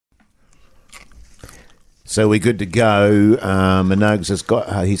So we're good to go. Minogue's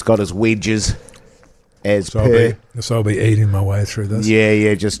he's got his wedges as per. So I'll be eating my way through this.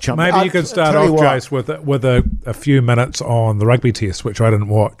 Yeah, just chomp. Maybe you could start off, Jace, with a few minutes on the rugby test, which I didn't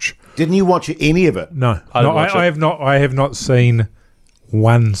watch. Didn't you watch any of it? No, I have not. I have not seen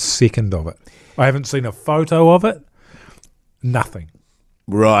 1 second of it. I haven't seen a photo of it. Nothing.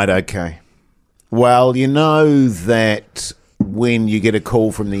 Right. Okay. Well, you know that when you get a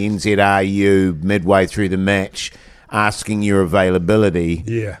call from the NZRU midway through the match asking your availability,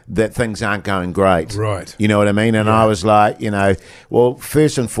 that things aren't going great. Right. You know what I mean? And I was like, well,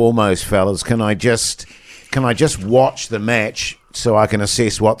 first and foremost, fellas, can I just watch the match so I can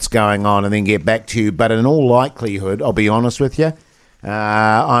assess what's going on and then get back to you? But in all likelihood, I'll be honest with you,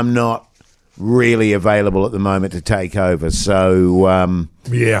 I'm not really available at the moment to take over. So,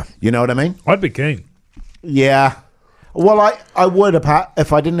 you know what I mean? I'd be keen. Yeah. Well, I would if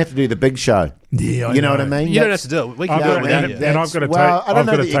I didn't have to do the big show. Yeah, you know what I mean. You don't have to do it. We can do it without you. And I've got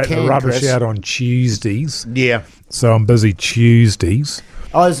to take the rubbish out on Tuesdays. Yeah. So I'm busy Tuesdays.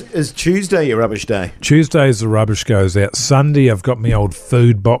 Oh, is Tuesday your rubbish day? Tuesdays the rubbish goes out. Sunday I've got my old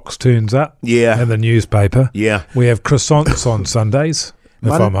food box turns up. Yeah. And the newspaper. Yeah. We have croissants on Sundays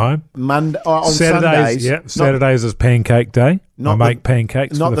if I'm home. On Saturdays. Yeah. Saturdays is pancake day. I make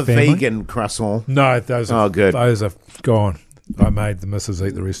pancakes for the family. Not the vegan croissant. No, those are good. Those are gone. I made the missus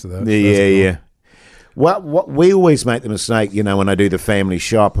eat the rest of those. Yeah. Well, we always make the mistake, when I do the family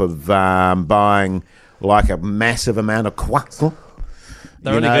shop of buying like a massive amount of croissant.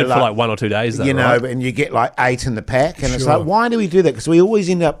 They're only good for like 1 or 2 days, though, right? And you get like 8 in the pack, and it's like, why do we do that? Because we always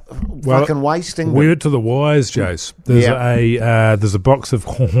end up fucking wasting them. Word to the wise, Jace. There's a box of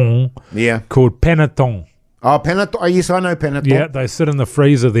called panettone. Oh, panettone. Oh, yes, I know panettone. Yeah, they sit in the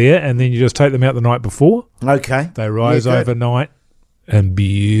freezer there, and then you just take them out the night before. Okay. They rise overnight, and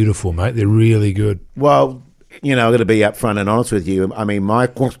beautiful, mate. They're really good. Well, I've got to be upfront and honest with you. I mean, my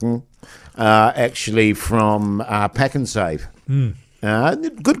croissant actually from Pack and Save.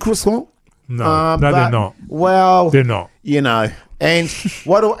 Good croissant. No, they're not. Well, they're not. And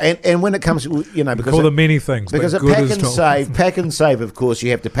and when it comes, because call them many things. Because at Pack and Save, of course, you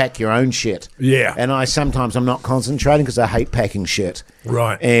have to pack your own shit. Yeah. And I'm not concentrating because I hate packing shit.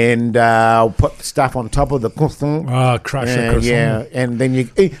 Right. And I'll put stuff on top of the croissant. Crush the croissant. Yeah. And then you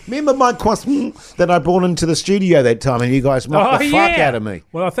remember my croissant that I brought into the studio that time, and you guys mocked the fuck out of me.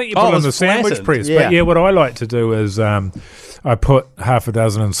 Well, I think you put it on the sandwich press. Yeah. But what I like to do is I put half a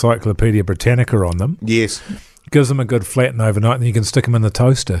dozen Encyclopedia Britannica on them. Yes. Gives them a good flatten overnight, and you can stick them in the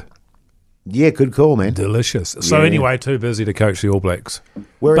toaster. Yeah, good call, man. Delicious. So anyway, too busy to coach the All Blacks.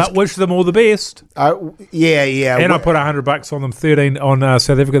 But wish them all the best. Yeah. And I put $100 on them, 13 on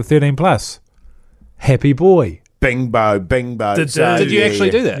South Africa 13 plus. Happy boy. Bingo. Did you actually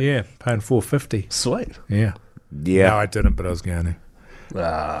do that? Yeah, paying $4.50. Sweet. Yeah. No, I didn't, but I was going to.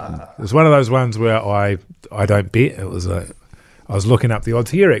 It was one of those ones where I don't bet. It was I was looking up the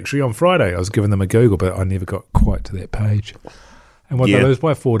odds here, actually, on Friday. I was giving them a Google, but I never got quite to that page. And they lose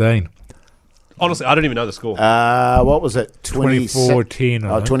by 14. Honestly, I don't even know the score. What was it? 24-10.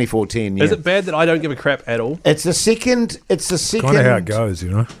 Oh, 24-10, yeah. Is it bad that I don't give a crap at all? It's the second. Kind of how it goes,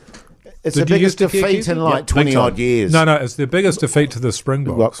 It's the biggest defeat in 20-odd years. No, it's the biggest defeat to the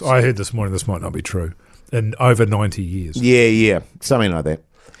Springboks. I heard this morning, this might not be true, in over 90 years. Yeah. Something like that.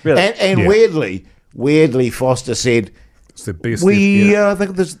 Really? And weirdly, Foster said, it's the best. I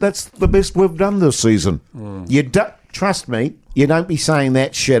think that's the best we've done this season. You trust me, you don't be saying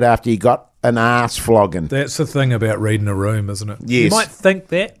that shit after you got an ass flogging. That's the thing about reading a room, isn't it? Yes. You might think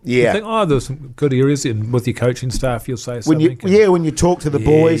that. Yeah. You think, there's some good areas, and with your coaching staff, you'll say something. When you talk to the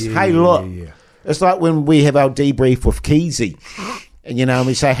boys, hey, look, it's like when we have our debrief with Keezy, and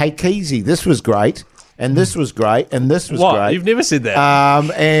we say, hey, Keezy, this was great. And this was great, and this was great. You've never said that.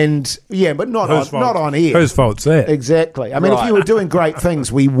 But not on here. Whose fault's that? Exactly. I mean, if you were doing great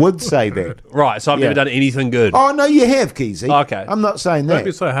things, we would say that. Right, so I've never done anything good. Oh, no, you have, Keezy. Okay. I'm not saying that. Don't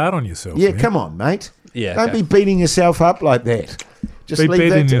be so hard on yourself. Yeah, come on, mate. Yeah. Don't be beating yourself up like that. Just be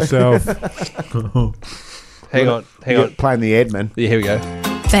beating yourself. Hang on. Playing the admin. Yeah, here we go.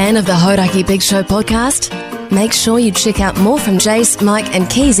 Fan of the Hodaki Big Show podcast? Make sure you check out more from Jace, Mike and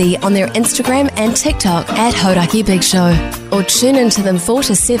Keezy on their Instagram and TikTok at Hodaki Big Show. Or tune into them 4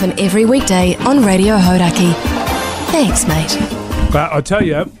 to 7 every weekday on Radio Hodaki. Thanks, mate. But I'll tell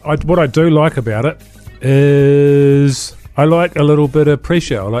you, what I do like about it is I like a little bit of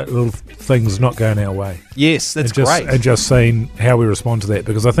pressure. I like little things not going our way. Yes, that's great. And just seeing how we respond to that.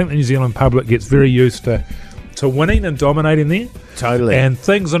 Because I think the New Zealand public gets very used to winning and dominating there. Totally. And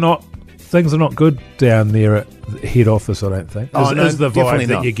things are not good down there at head office, I don't think. Is the vibe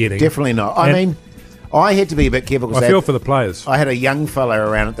that you're getting. Definitely not. I mean, I had to be a bit careful because I feel for the players. I had a young fella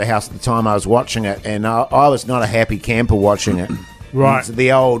around at the house at the time I was watching it, and I was not a happy camper watching it. Right. So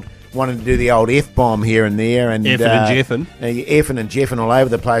the old wanted to do the old F-bomb here and there, and Effing and jeffing all over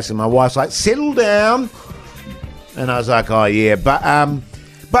the place, and my wife's like, settle down. And I was like, oh yeah, but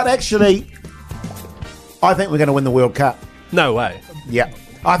actually, I think we're going to win the World Cup. No way. Yeah.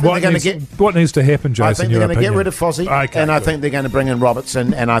 I think they're going to get. What needs to happen, Jason? I think they're going to get rid of Fozzie, and I think they're going to bring in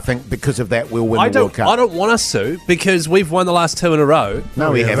Robertson, and I think because of that we'll win the World Cup. I don't want us to, because we've won the last 2 in a row.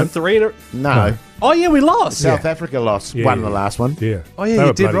 No, we haven't. 3 in a No. Oh yeah, we lost. South Africa lost. Won the last one. Yeah. Oh yeah, They you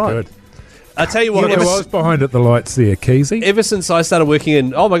were did bloody right. good. I tell you what, I was behind at the lights there, Keezy. ever since I started working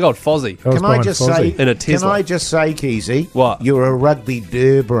in, oh my God, Fozzie. Can I just say, In a Tesla. Keezy? What? You're a rugby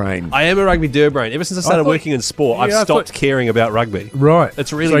brain. I am a rugby brain. Ever since I started working in sport, I've stopped caring about rugby. Right.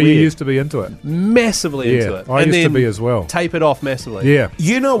 It's really so weird. you used to be into it? Massively into it. I And used to then be as well. Tape it off massively. Yeah.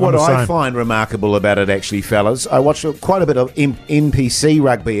 You know what I'm the I same. find remarkable about it, actually, fellas? I watched quite a bit of NPC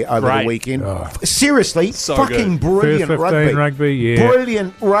rugby over Great. the weekend. Seriously, So fucking good. brilliant First 15 rugby, yeah.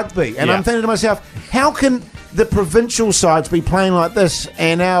 Brilliant rugby. And Yeah. I'm thinking to myself, how can the provincial sides be playing like this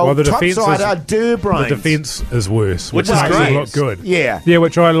and our the top defence side is- are brains? The defence is worse. Which is makes great. it look good. Yeah. Yeah,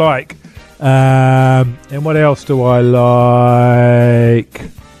 which I like. And what else do I like?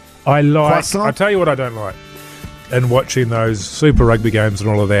 Croissant? I tell you what I don't like. In watching those Super Rugby games and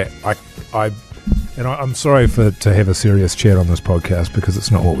all of that, I'm sorry to have a serious chat on this podcast because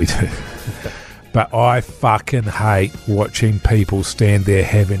it's not what we do. But I fucking hate watching people stand there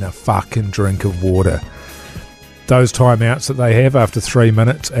having a fucking drink of water. Those timeouts that they have after 3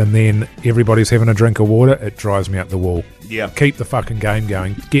 minutes and then everybody's having a drink of water, it drives me up the wall. Yeah. Keep the fucking game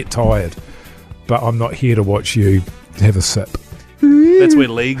going. Get tired. But I'm not here to watch you have a sip. That's where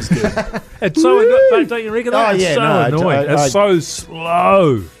leagues do. It's so annoying. Don't you reckon that? Oh, yeah, It's so no, annoying. I- It's so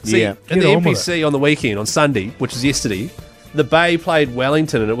slow. See, Yeah. in the Get on with NPC on the weekend, on Sunday, which was yesterday, the Bay played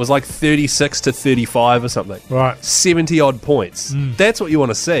Wellington and it was like 36-35 or something. Right. 70-odd points. That's what you want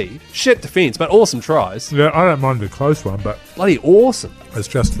to see. Shit defence, but awesome tries. Yeah, I don't mind a close one, but Bloody awesome. it's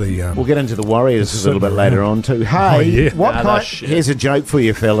just the... We'll get into the Warriors a little bit later on too. Hey, yeah. what Nah, kind? that's shit. Here's a joke for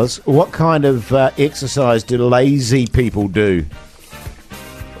you, fellas. What kind of exercise do lazy people do?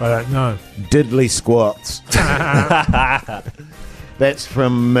 I don't know. Diddly squats. That's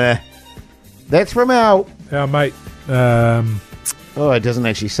from our. Our mate, Oh, it doesn't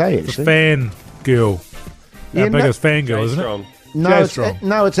actually say the actually. fan girl. Yeah, Our biggest fan girl, Jay isn't Strong. No, Jay it's, Strong.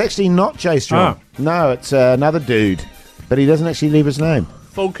 no, it's actually not Jay Strong. Ah. No, it's another dude, but he doesn't actually leave his name.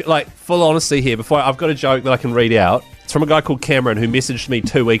 Full honesty here. Before I've got a joke that I can read out. It's from a guy called Cameron who messaged me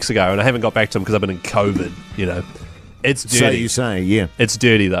 2 weeks ago, and I haven't got back to him because I've been in COVID. You know, it's dirty. So you say, yeah. It's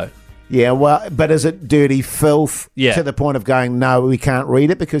dirty though. Yeah, well, but is it dirty filth Yeah. to the point of going, no, we can't read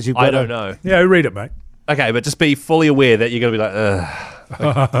it because you've got I don't know. it? Yeah, read it, mate. Okay, but just be fully aware that you're going to be like,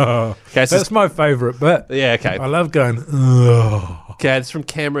 ugh. Okay, so That's my favourite bit. yeah, okay. I love going, ugh. Okay, it's from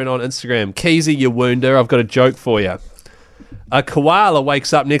Cameron on Instagram. Keezy, you wounder, I've got a joke for you. A koala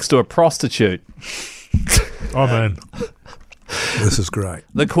wakes up next to a prostitute. Oh, man. This is great.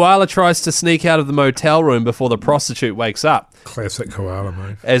 The koala tries to sneak out of the motel room before the prostitute wakes up. Classic koala,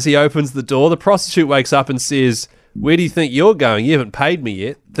 mate. As he opens the door, the prostitute wakes up and says, "Where do you think you're going? You haven't paid me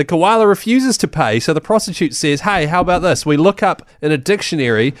yet." The koala refuses to pay, so the prostitute says, "Hey, how about this? We look up in a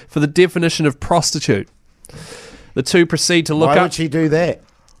dictionary for the definition of prostitute." The two proceed to look Why up would she do that?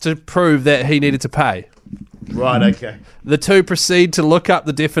 to prove that he needed to pay. Right, okay. The two proceed to look up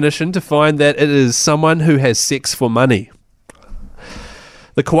the definition to find that it is someone who has sex for money.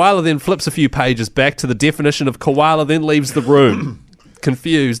 The koala then flips a few pages back to the definition of koala, then leaves the room.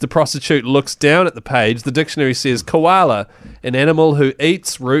 Confused, the prostitute looks down at the page. The dictionary says koala, an animal who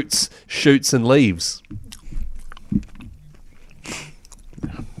eats roots, shoots, and leaves.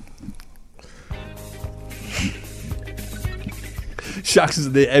 Shucks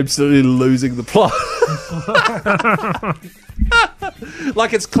is there absolutely losing the plot.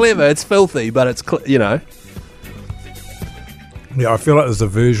 Like, it's clever, it's filthy, but it's, you know. Yeah, I feel like there's a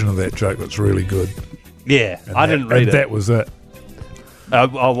version of that joke that's really good. Yeah, And I that- didn't read and it. that was it. I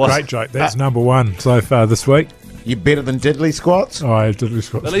was, Great joke. That's number one so far this week. You better than diddly squats? Oh, I did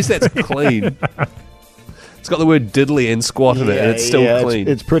this. at least that's clean. It's got the word diddly and squat in it, and it's still clean.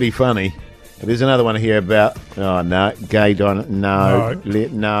 It's pretty funny. There's another one here about, oh, no, gay don. No. No.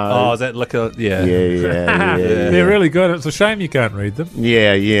 No. Oh, is that like a... Yeah. Yeah. They're really good. It's a shame you can't read them.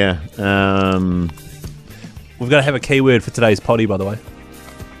 Yeah. We've got to have a keyword for today's potty, by the way.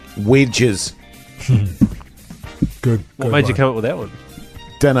 Wedges. Good. What made you come up with that one?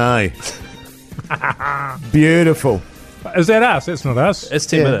 Dunno. Beautiful. Is that us? That's not us. It's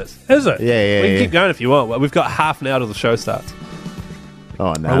 10 minutes. Is it? Yeah. We can keep going if you want. We've got half an hour till the show starts.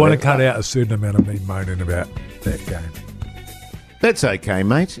 Oh no! I want to cut out a certain amount of me moaning about that game. That's okay,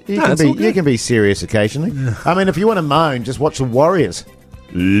 mate. No, it's all good. You can be serious occasionally. I mean, if you want to moan, just watch the Warriors.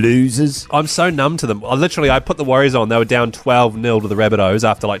 Losers. I'm so numb to them. I put the Warriors on. They were down 12-0 to the Rabbitohs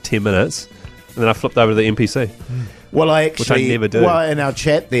after like 10 minutes. And then I flipped over to the NPC. Well, which I never do. Well, in our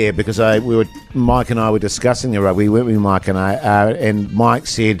chat there, because Mike and I were discussing the rugby. We went with Mike and Mike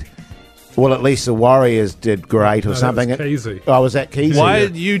said, well, at least the Warriors did great or something. That was Keezy. Oh, was that Keezy? Why are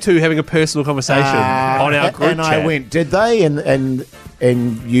you two having a personal conversation on our group and chat? I went, did they? And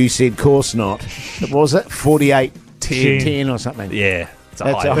you said, course not. What was it? 48-10 or something. Yeah. That's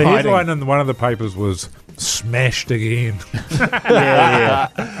high. a The hiding. headline in one of the papers was "Smashed again." Yeah.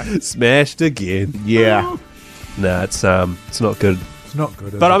 Smashed again. Yeah. No, it's not good. It's not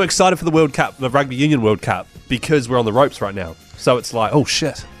good. But I'm excited for the World Cup, the Rugby Union World Cup, because we're on the ropes right now. So it's like, oh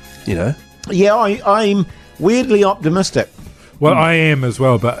shit, you know. Yeah, I'm weirdly optimistic. Well, I am as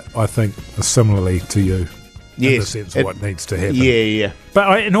well, but I think similarly to you. In the Yes, sense of what needs to happen. Yeah.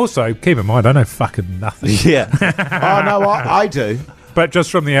 But and also, keep in mind, I know fucking nothing. Yeah. Oh, no, I do. But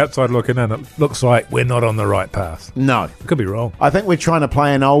just from the outside looking in, it looks like we're not on the right path. No. I could be wrong. I think we're trying to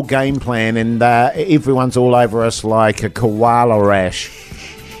play an old game plan and everyone's all over us like a koala rash.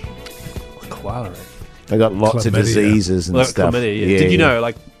 Koala rash. They got lots of Chlamydia. diseases and Like stuff. chlamydia, yeah. Did you know,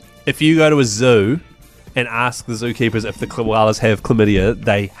 like, if you go to a zoo and ask the zookeepers if the koalas have chlamydia,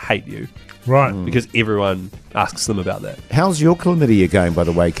 they hate you Right. because everyone asks them about that. How's your chlamydia going, by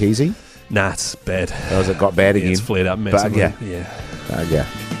the way, Keezy? Nah, it's bad. Has it got bad Yeah, again? it's flared up massively. Bugger. Yeah. Yeah.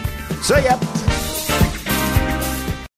 See ya.